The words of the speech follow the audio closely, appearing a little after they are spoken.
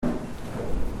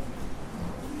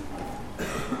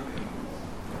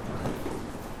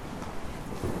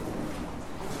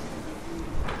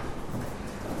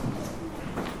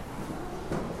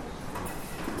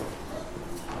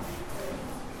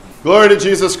Glory to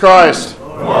Jesus Christ.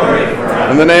 Glory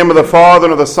in the name of the Father,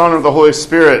 and of the Son, and of the Holy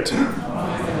Spirit.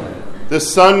 Amen.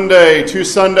 This Sunday, 2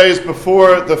 Sundays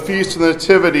before the Feast of the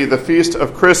Nativity, the Feast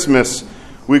of Christmas,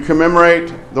 we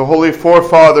commemorate the Holy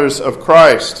Forefathers of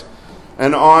Christ.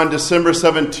 And on December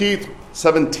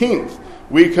 17th,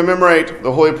 we commemorate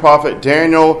the Holy Prophet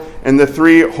Daniel and the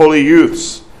 3 holy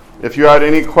youths. If you had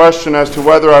any question as to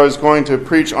whether I was going to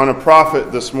preach on a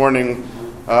prophet this morning,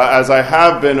 as I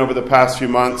have been over the past few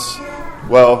months,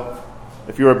 well,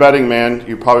 if you were a betting man,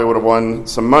 you probably would have won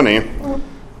some money.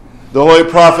 The Holy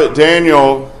Prophet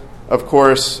Daniel, of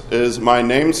course, is my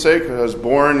namesake, who was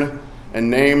born and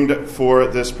named for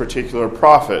this particular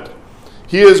prophet.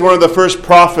 He is one of the first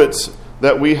prophets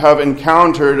that we have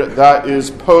encountered that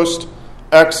is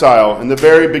post-exile. In the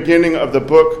very beginning of the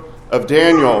book of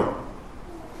Daniel,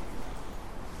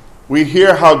 we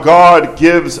hear how God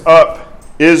gives up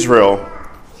Israel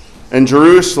and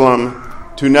Jerusalem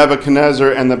to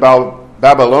Nebuchadnezzar and the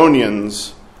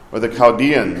Babylonians, or the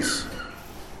Chaldeans.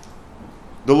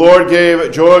 The Lord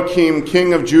gave Joachim,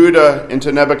 king of Judah,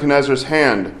 into Nebuchadnezzar's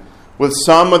hand, with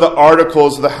some of the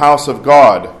articles of the house of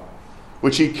God,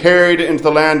 which he carried into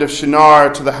the land of Shinar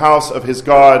to the house of his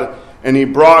God, and he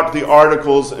brought the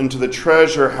articles into the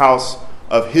treasure house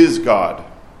of his God.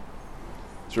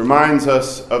 This reminds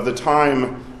us of the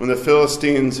time when the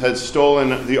Philistines had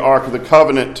stolen the Ark of the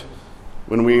Covenant,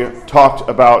 when we talked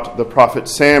about the prophet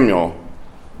Samuel.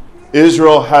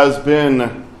 Israel has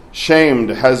been shamed,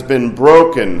 has been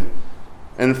broken.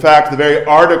 In fact, the very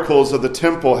articles of the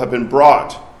temple have been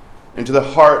brought into the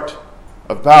heart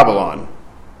of Babylon.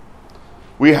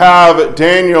 We have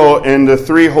Daniel and the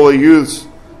 3 holy youths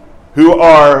who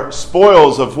are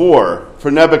spoils of war for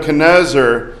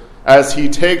Nebuchadnezzar as he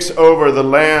takes over the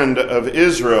land of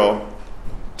Israel,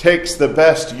 takes the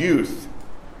best youth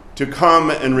to come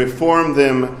and reform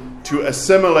them, to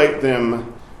assimilate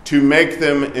them, to make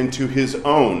them into his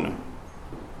own.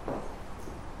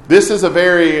 This is a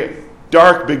very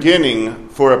dark beginning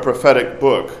for a prophetic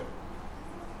book.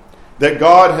 That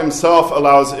God himself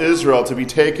allows Israel to be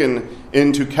taken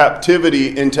into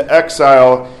captivity, into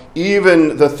exile,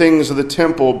 even the things of the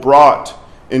temple brought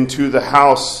into the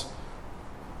house,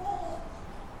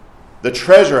 the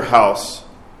treasure house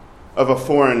of a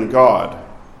foreign god.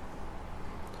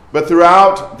 But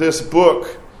throughout this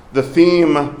book, the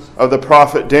theme of the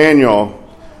prophet Daniel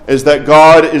is that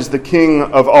God is the King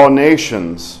of all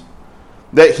nations,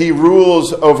 that he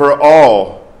rules over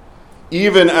all,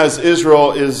 even as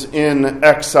Israel is in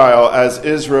exile, as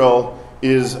Israel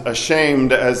is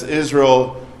ashamed, as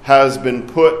Israel has been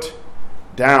put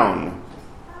down.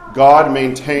 God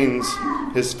maintains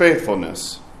his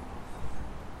faithfulness.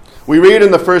 We read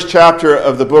in the first chapter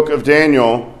of the book of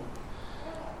Daniel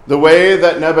the way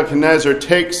that Nebuchadnezzar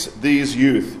takes these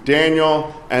youth,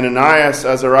 Daniel, Ananias,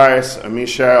 Azarias, and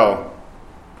Mishael,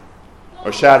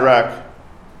 or Shadrach,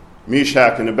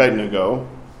 Meshach, and Abednego,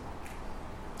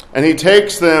 and he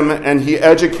takes them and he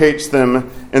educates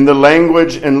them in the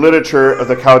language and literature of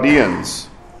the Chaldeans.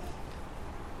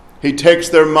 He takes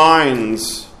their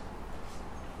minds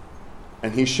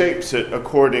and he shapes it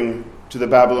according to the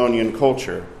Babylonian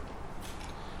culture.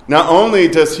 Not only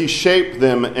does he shape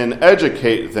them and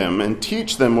educate them and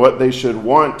teach them what they should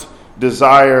want,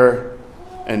 desire,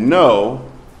 and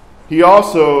know, he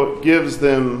also gives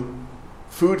them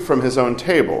food from his own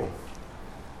table.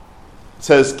 It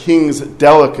says king's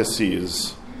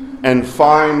delicacies and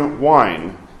fine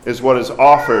wine is what is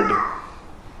offered.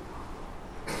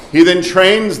 He then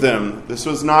trains them. This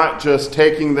was not just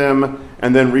taking them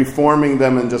and then reforming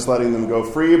them and just letting them go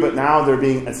free, but now they're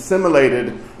being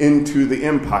assimilated into the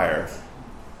empire.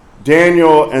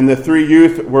 Daniel and the 3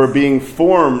 youth were being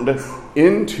formed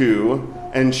into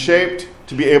and shaped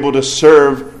to be able to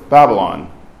serve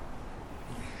Babylon.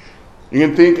 You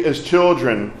can think as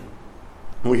children,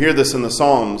 we hear this in the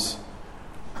Psalms,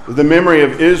 the memory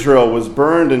of Israel was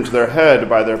burned into their head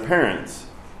by their parents,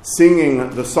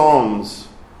 singing the Psalms,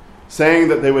 saying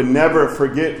that they would never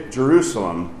forget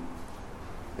Jerusalem.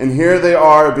 And here they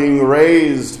are being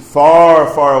raised far,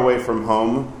 far away from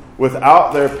home,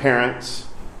 without their parents,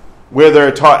 where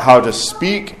they're taught how to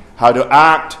speak, how to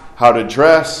act, how to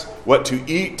dress, what to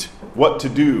eat, what to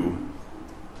do.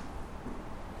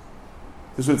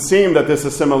 This would seem that this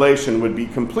assimilation would be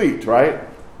complete, right?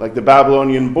 Like the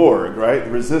Babylonian Borg, right?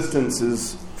 Resistance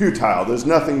is futile. There's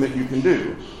nothing that you can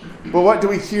do. But what do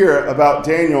we hear about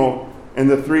Daniel and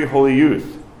the 3 holy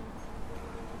youth?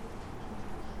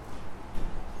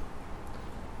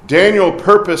 Daniel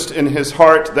purposed in his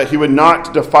heart that he would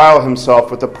not defile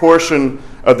himself with a portion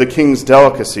of the king's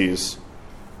delicacies,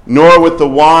 nor with the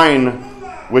wine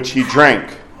which he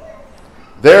drank.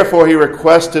 Therefore he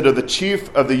requested of the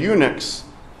chief of the eunuchs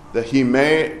that he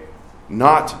may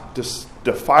not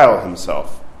defile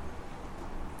himself.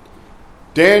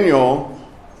 Daniel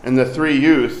and the three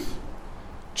youth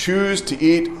choose to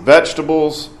eat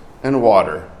vegetables and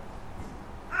water.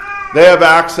 They have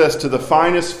access to the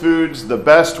finest foods, the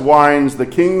best wines, the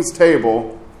king's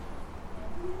table,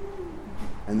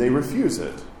 and they refuse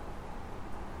it.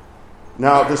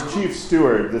 Now, this chief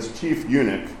steward, this chief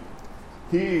eunuch,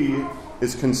 he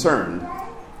is concerned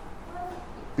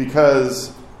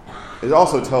because it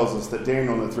also tells us that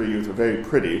Daniel and the three youth were very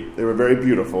pretty. They were very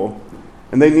beautiful,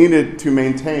 and they needed to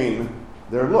maintain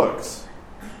their looks.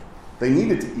 They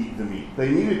needed to eat the meat. They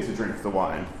needed to drink the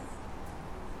wine.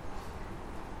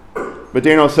 But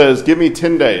Daniel says, give me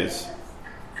 10 days,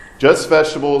 just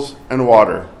vegetables and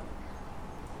water.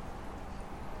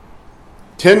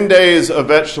 10 days of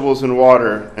vegetables and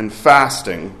water and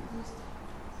fasting.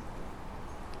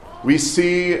 We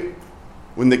see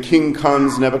when the king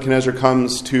comes, Nebuchadnezzar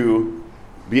comes to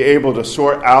be able to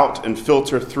sort out and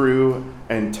filter through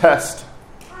and test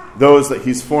those that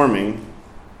he's forming,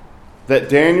 that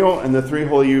Daniel and the three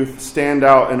holy youth stand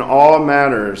out in all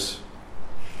matters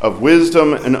of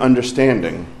wisdom and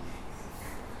understanding.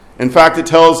 In fact, it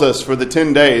tells us for the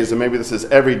 10 days, and maybe this is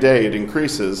every day it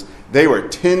increases, they were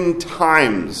 10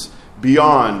 times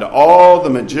beyond all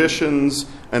the magicians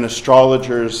and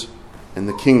astrologers in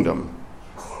the kingdom.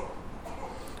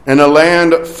 In a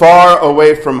land far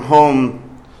away from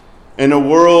home, in a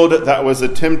world that was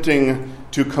attempting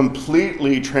to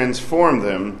completely transform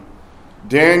them,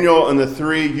 Daniel and the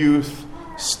three youth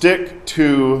stick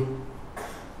to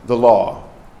the law.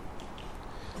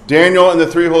 Daniel and the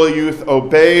three holy youth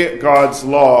obey God's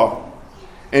law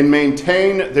and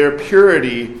maintain their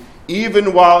purity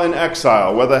even while in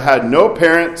exile, where they had no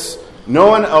parents, no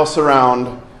one else around,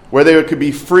 where they could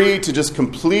be free to just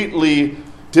completely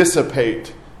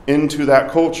dissipate into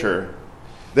that culture.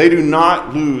 They do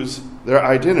not lose their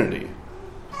identity.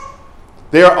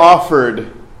 They are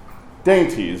offered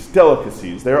dainties,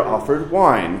 delicacies. They are offered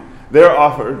wine. They are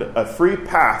offered a free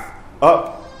path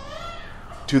up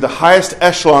to the highest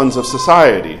echelons of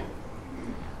society.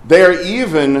 They are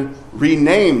even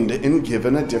renamed and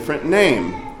given a different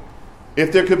name.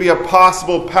 If there could be a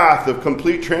possible path of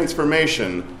complete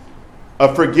transformation,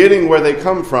 of forgetting where they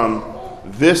come from,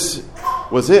 this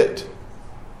was it.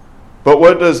 But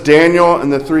what does Daniel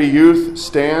and the three youth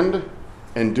stand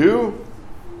and do?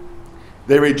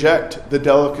 They reject the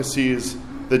delicacies,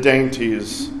 the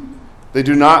dainties. They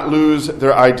do not lose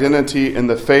their identity in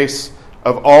the face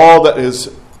of all that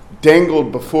is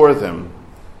dangled before them.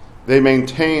 They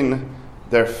maintain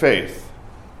their faith.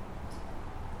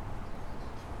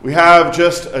 We have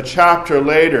just a chapter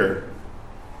later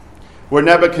where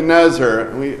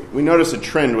Nebuchadnezzar, we notice a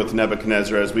trend with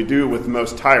Nebuchadnezzar as we do with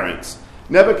most tyrants.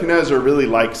 Nebuchadnezzar really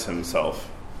likes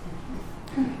himself.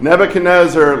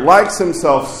 Nebuchadnezzar likes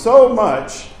himself so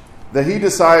much that he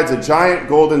decides a giant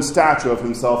golden statue of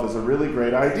himself is a really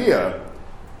great idea.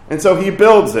 And so he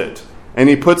builds it. And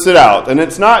he puts it out. And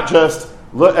it's not just,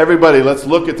 look, everybody, let's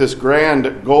look at this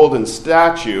grand golden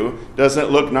statue. Doesn't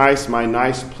it look nice? My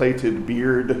nice plaited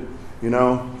beard, you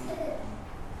know?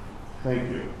 Thank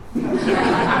you.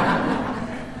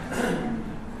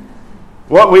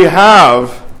 What we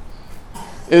have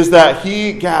is that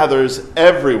he gathers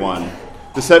everyone.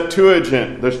 The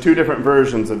Septuagint, there's two different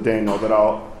versions of Daniel that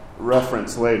I'll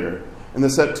reference later. In the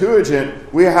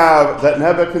Septuagint, we have that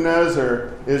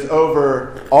Nebuchadnezzar is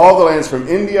over all the lands from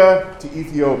India to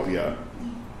Ethiopia.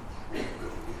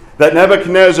 That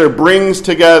Nebuchadnezzar brings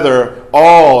together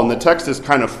all, and the text is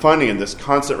kind of funny in this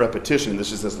constant repetition.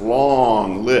 This is this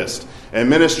long list.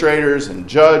 Administrators and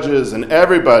judges and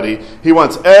everybody. He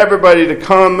wants everybody to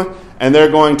come, and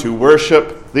they're going to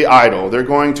worship the idol. They're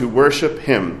going to worship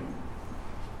him.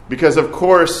 Because, of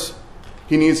course,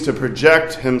 he needs to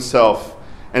project himself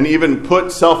and even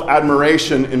put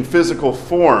self-admiration in physical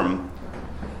form.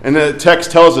 And the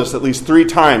text tells us at least 3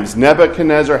 times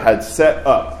Nebuchadnezzar had set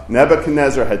up.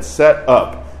 Nebuchadnezzar had set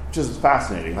up, which is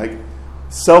fascinating. Like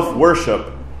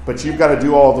self-worship, but you've got to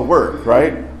do all the work,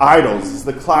 right? Idols is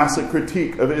the classic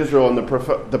critique of Israel and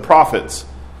the prophets.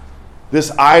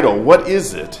 This idol, what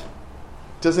is it?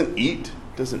 It doesn't eat,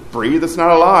 doesn't breathe, it's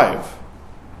not alive.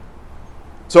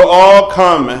 So all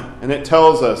come, and it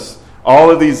tells us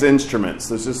all of these instruments.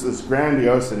 There's just this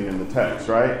grandiosity in the text,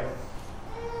 right?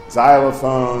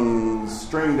 Xylophones,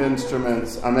 stringed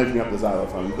instruments. I'm making up the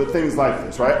xylophone, but things like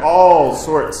this, right? All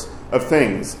sorts of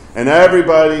things. And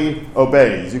everybody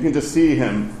obeys. You can just see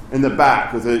him in the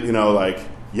back with it, like,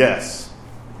 yes,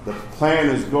 the plan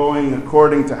is going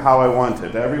according to how I want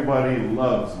it. Everybody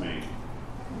loves me.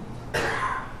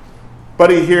 But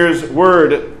he hears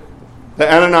word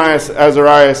that Ananias,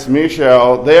 Azarias,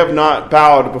 Mishael, they have not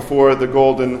bowed before the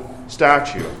golden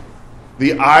statue,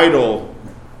 the idol.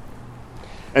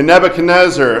 And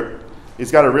Nebuchadnezzar,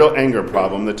 he's got a real anger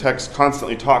problem. The text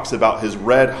constantly talks about his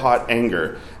red-hot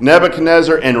anger.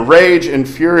 Nebuchadnezzar, in rage and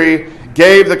fury,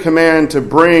 gave the command to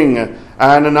bring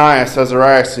Ananias,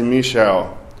 Azarias, and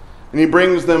Mishael. And he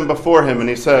brings them before him, and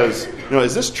he says,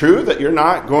 is this true that you're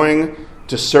not going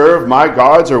to serve my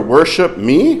gods or worship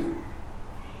me?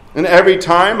 And every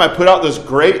time I put out this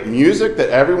great music that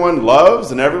everyone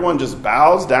loves and everyone just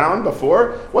bows down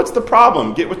before, what's the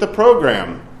problem? Get with the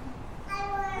program.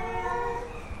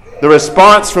 The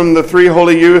response from the three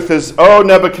holy youth is, "Oh,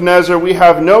 Nebuchadnezzar, we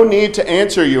have no need to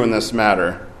answer you in this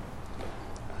matter."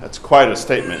 That's quite a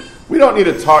statement. We don't need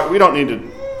to talk.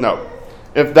 No.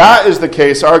 If that is the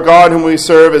case, our God whom we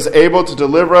serve is able to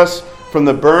deliver us from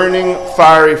the burning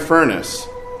fiery furnace.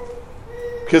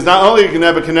 Because not only can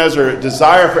Nebuchadnezzar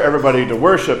desire for everybody to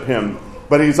worship him,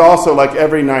 but he's also, like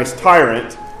every nice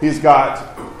tyrant, he's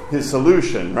got his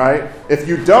solution, right? If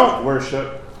you don't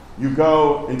worship, you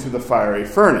go into the fiery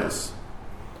furnace.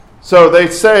 So they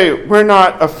say, we're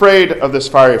not afraid of this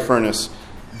fiery furnace.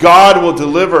 God will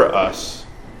deliver us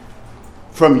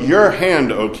from your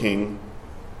hand, O king.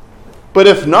 But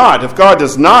if not, if God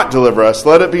does not deliver us,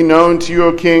 let it be known to you,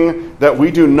 O king, that we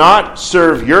do not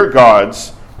serve your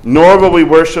gods, nor will we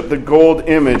worship the gold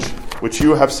image which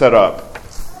you have set up.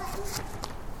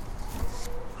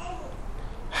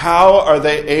 How are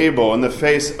they able, in the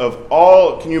face of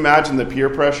all, can you imagine the peer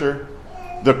pressure,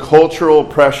 the cultural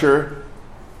pressure?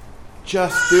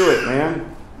 Just do it, man.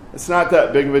 It's not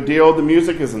that big of a deal. The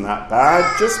music isn't that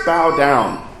bad. Just bow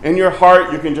down. In your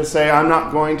heart, you can just say, I'm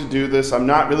not going to do this. I'm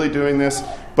not really doing this,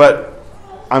 but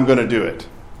I'm going to do it.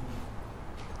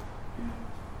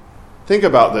 Think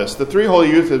about this. The three holy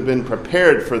youth have been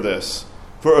prepared for this,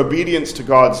 for obedience to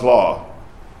God's law.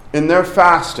 In their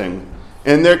fasting,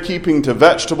 in their keeping to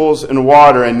vegetables and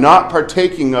water, and not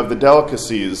partaking of the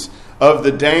delicacies, of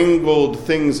the dangled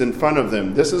things in front of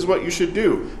them. This is what you should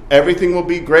do. Everything will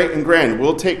be great and grand.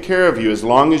 We'll take care of you as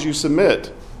long as you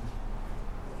submit.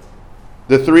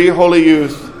 The three holy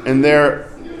youth, in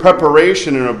their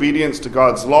preparation and obedience to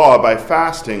God's law by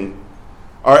fasting,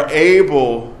 are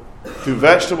able, through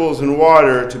vegetables and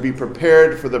water, to be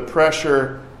prepared for the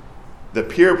pressure, the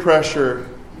peer pressure,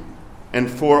 and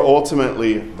for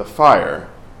ultimately the fire.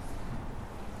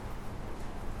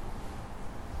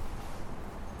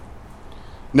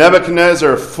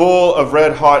 Nebuchadnezzar, full of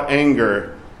red-hot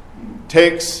anger,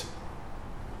 takes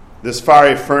this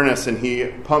fiery furnace and he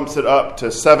pumps it up to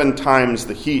 7 times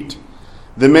the heat.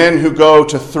 The men who go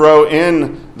to throw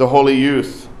in the holy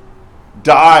youth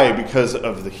die because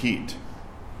of the heat.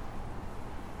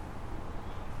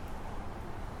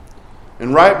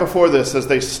 And right before this, as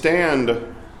they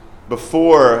stand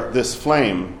before this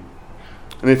flame,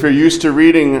 and if you're used to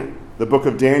reading the book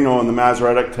of Daniel in the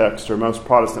Masoretic text or most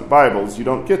Protestant Bibles, you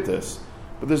don't get this.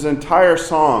 But there's an entire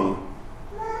song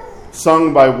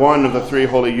sung by one of the three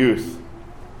holy youth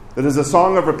that is a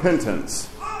song of repentance.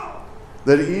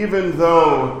 That even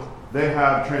though they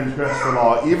have transgressed the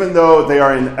law, even though they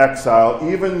are in exile,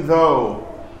 even though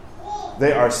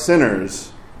they are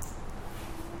sinners,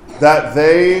 that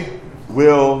they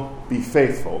will be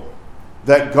faithful,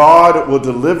 that God will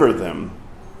deliver them.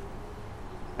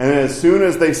 And as soon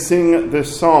as they sing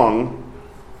this song,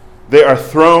 they are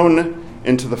thrown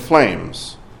into the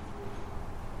flames.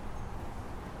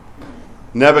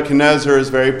 Nebuchadnezzar is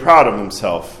very proud of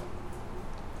himself,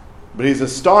 but he's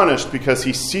astonished because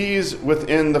he sees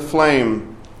within the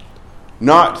flame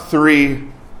not 3,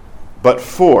 but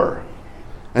 4.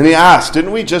 And he asks,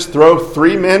 didn't we just throw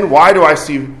 3 men? Why do I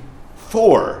see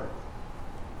 4?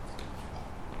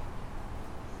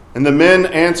 And the men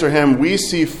answer him, we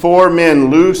see 4 men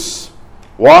loose,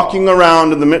 walking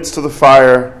around in the midst of the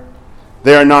fire.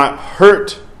 They are not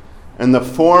hurt, and the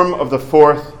form of the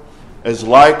 4th is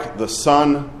like the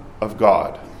Son of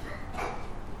God.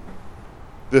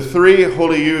 The 3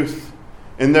 holy youth,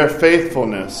 in their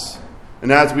faithfulness, and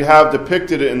as we have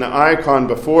depicted it in the icon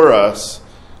before us,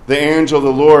 the angel of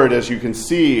the Lord, as you can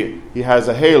see, he has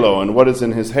a halo. And what is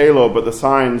in his halo but the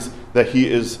signs that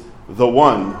he is the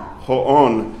one,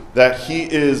 Ho'on, that he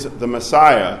is the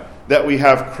Messiah, that we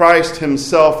have Christ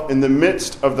himself in the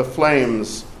midst of the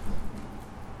flames,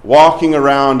 walking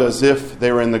around as if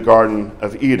they were in the Garden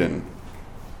of Eden.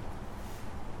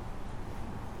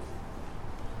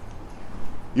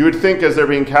 You would think as they're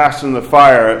being cast in the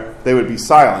fire, they would be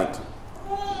silent.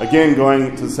 Again,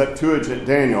 going to the Septuagint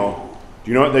Daniel,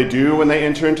 do you know what they do when they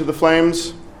enter into the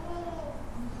flames?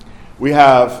 we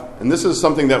have, and this is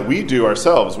something that we do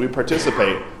ourselves, we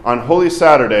participate. On Holy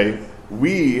Saturday,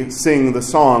 we sing the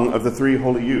song of the three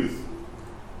holy youth.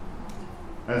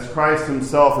 As Christ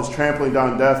himself is trampling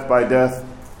down death by death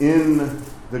in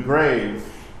the grave,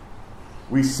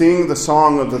 we sing the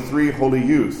song of the three holy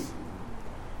youth,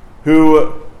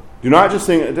 who they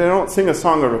don't sing a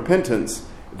song of repentance,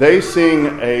 they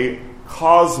sing a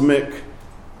cosmic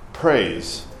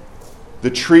praise. The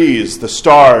trees, the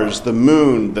stars, the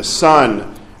moon, the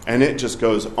sun, and it just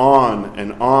goes on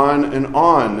and on and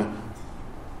on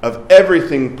of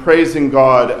everything praising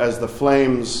God as the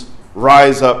flames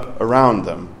rise up around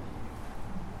them.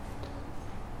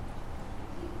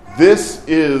 This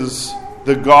is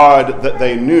the God that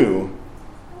they knew.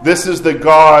 This is the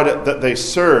God that they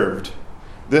served.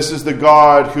 This is the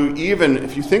God who, even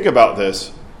if you think about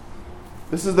this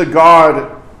is the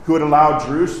God who had allowed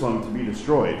Jerusalem to be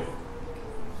destroyed.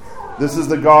 This is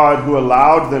the God who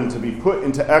allowed them to be put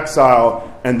into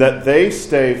exile and that they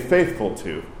stay faithful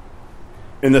to.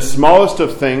 In the smallest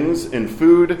of things, in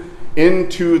food,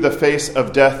 into the face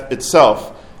of death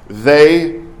itself,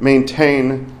 they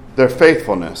maintain their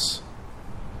faithfulness.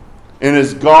 And it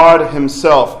is God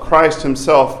himself, Christ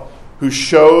himself, who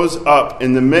shows up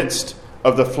in the midst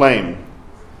of the flame.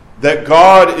 That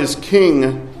God is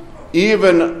king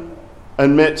even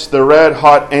amidst the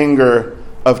red-hot anger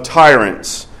of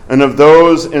tyrants and of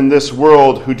those in this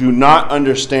world who do not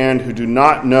understand, who do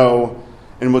not know,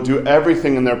 and will do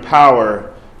everything in their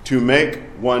power to make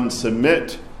one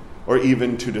submit or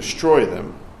even to destroy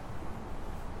them.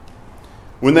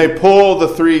 When they pull the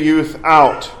three youth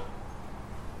out,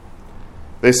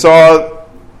 they saw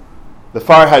the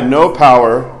fire had no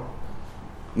power,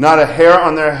 not a hair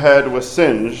on their head was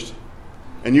singed,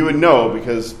 and you would know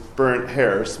because burnt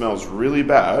hair smells really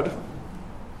bad.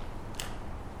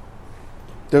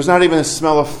 There's not even a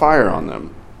smell of fire on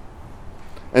them.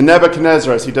 And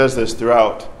Nebuchadnezzar, as he does this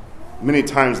throughout many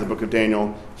times in the book of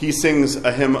Daniel, he sings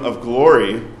a hymn of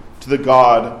glory to the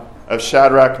God of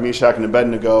Shadrach, Meshach, and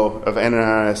Abednego, of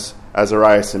Ananias,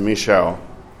 Azarias, and Mishael.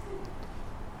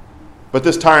 But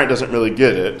this tyrant doesn't really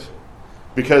get it,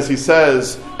 because he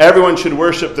says everyone should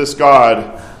worship this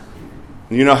God.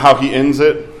 And you know how he ends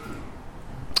it?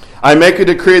 I make a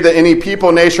decree that any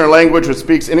people, nation, or language which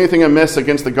speaks anything amiss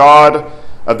against the God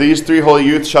of these three holy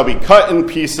youths shall be cut in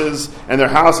pieces, and their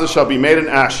houses shall be made an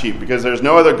ash heap, because there is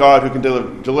no other God who can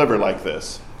deliver like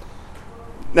this.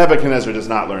 Nebuchadnezzar does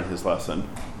not learn his lesson.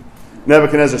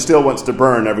 Nebuchadnezzar still wants to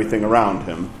burn everything around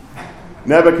him.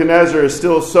 Nebuchadnezzar is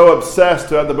still so obsessed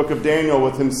throughout the book of Daniel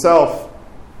with himself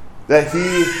that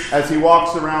he, as he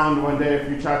walks around one day a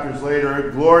few chapters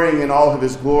later, glorying in all of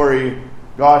his glory,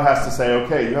 God has to say,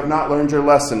 okay, you have not learned your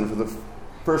lesson for the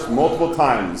first multiple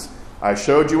times. I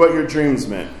showed you what your dreams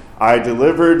meant. I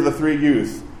delivered the three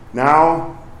youth.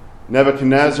 Now,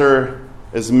 Nebuchadnezzar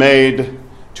is made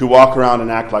to walk around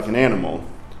and act like an animal.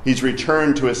 He's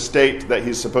returned to a state that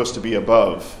he's supposed to be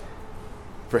above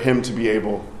for him to be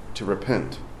able to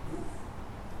repent.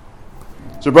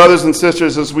 So, brothers and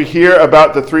sisters, as we hear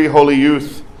about the three holy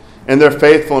youth and their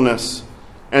faithfulness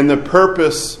and the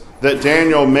purpose that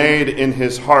Daniel made in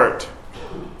his heart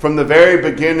from the very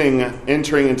beginning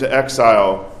entering into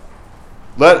exile,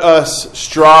 let us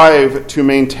strive to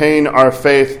maintain our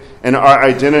faith and our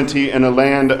identity in a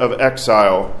land of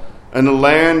exile, in a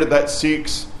land that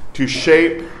seeks to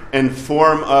shape and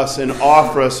form us and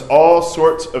offer us all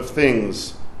sorts of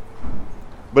things.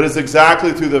 But it's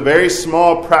exactly through the very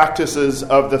small practices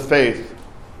of the faith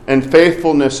and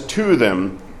faithfulness to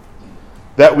them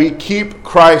that we keep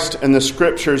Christ and the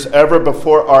Scriptures ever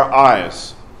before our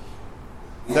eyes,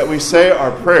 that we say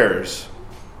our prayers,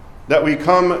 that we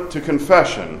come to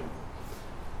confession,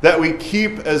 that we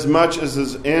keep as much as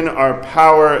is in our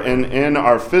power and in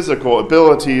our physical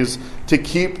abilities to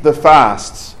keep the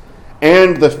fasts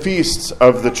and the feasts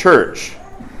of the church,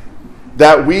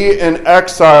 that we in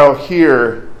exile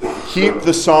here keep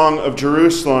the song of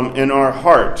Jerusalem in our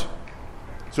heart,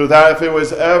 so that if it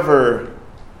was ever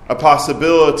a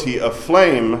possibility of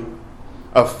flame,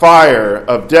 of fire,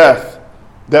 of death,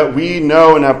 that we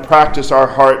know and have practiced our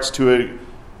hearts to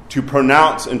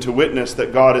pronounce and to witness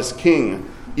that God is King,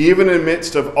 even in the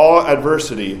midst of all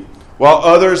adversity, while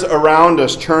others around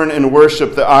us turn and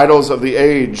worship the idols of the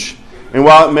age, and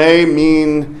while it may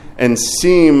mean and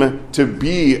seem to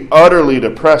be utterly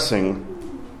depressing,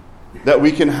 that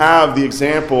we can have the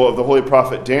example of the holy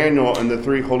prophet Daniel and the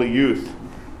three holy youth,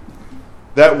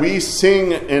 that we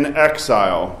sing in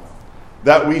exile,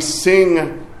 that we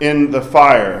sing in the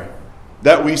fire,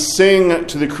 that we sing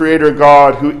to the Creator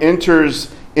God who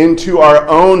enters into our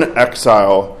own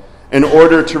exile in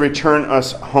order to return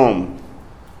us home.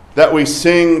 that we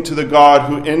sing to the God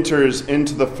who enters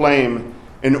into the flame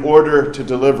in order to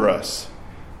deliver us.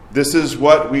 This is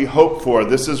what we hope for.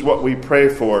 This is what we pray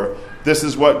for. This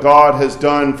is what God has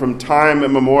done from time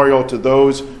immemorial to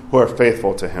those who are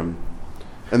faithful to him.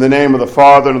 In the name of the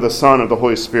Father, and of the Son, and of the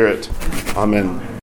Holy Spirit. Amen.